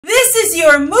This is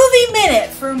your Movie Minute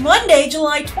for Monday,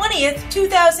 July 20th,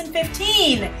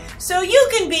 2015, so you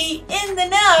can be in the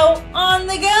know on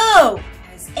the go.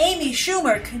 As Amy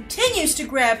Schumer continues to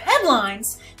grab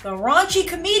headlines, the raunchy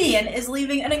comedian is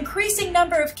leaving an increasing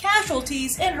number of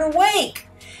casualties in her wake.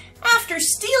 After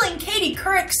stealing Katie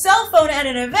Couric's cell phone at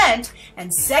an event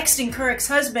and sexting Couric's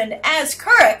husband as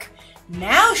Couric,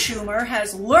 now Schumer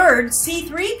has lured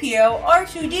C-3PO,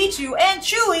 R2-D2, and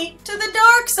Chewie to the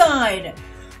dark side.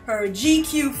 Her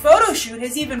GQ Photoshoot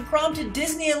has even prompted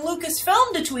Disney and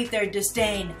Lucasfilm to tweet their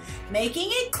disdain, making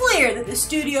it clear that the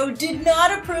studio did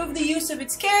not approve the use of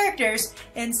its characters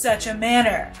in such a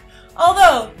manner.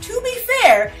 Although, to be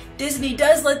fair, Disney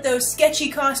does let those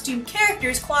sketchy costume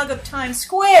characters clog up Times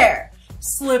Square.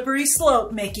 Slippery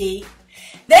slope, Mickey.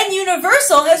 Then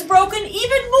Universal has broken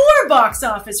even more box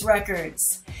office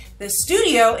records. The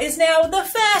studio is now the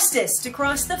fastest to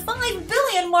cross the 5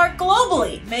 billion mark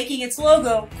globally, making its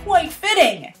logo quite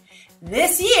fitting.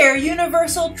 This year,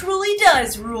 Universal truly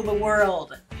does rule the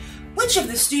world. Which of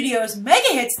the studio's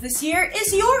mega hits this year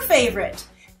is your favorite?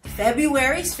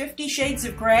 February's 50 Shades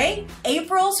of Grey,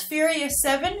 April's Furious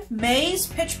 7, May's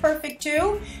Pitch Perfect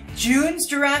 2, June's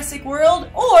Jurassic World,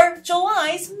 or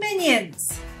July's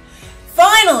Minions?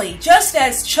 Finally, just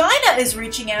as China is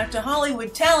reaching out to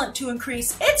Hollywood talent to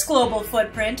increase its global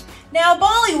footprint, now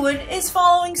Bollywood is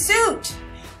following suit.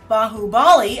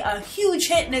 Baahubali, a huge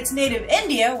hit in its native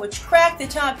India, which cracked the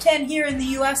top 10 here in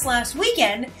the US last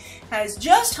weekend, has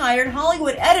just hired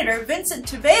Hollywood editor Vincent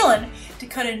Tabalan to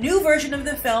cut a new version of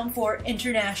the film for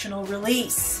international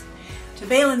release.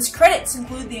 Tabalan's credits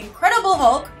include The Incredible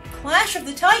Hulk, Clash of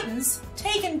the Titans,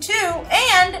 Taken 2,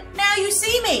 and Now You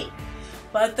See Me.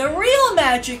 But the real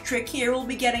magic trick here will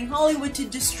be getting Hollywood to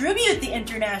distribute the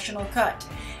international cut,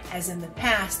 as in the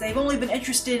past they've only been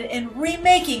interested in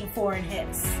remaking foreign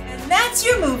hits. And that's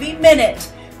your Movie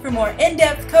Minute. For more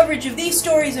in-depth coverage of these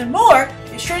stories and more,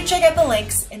 be sure to check out the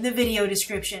links in the video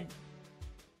description.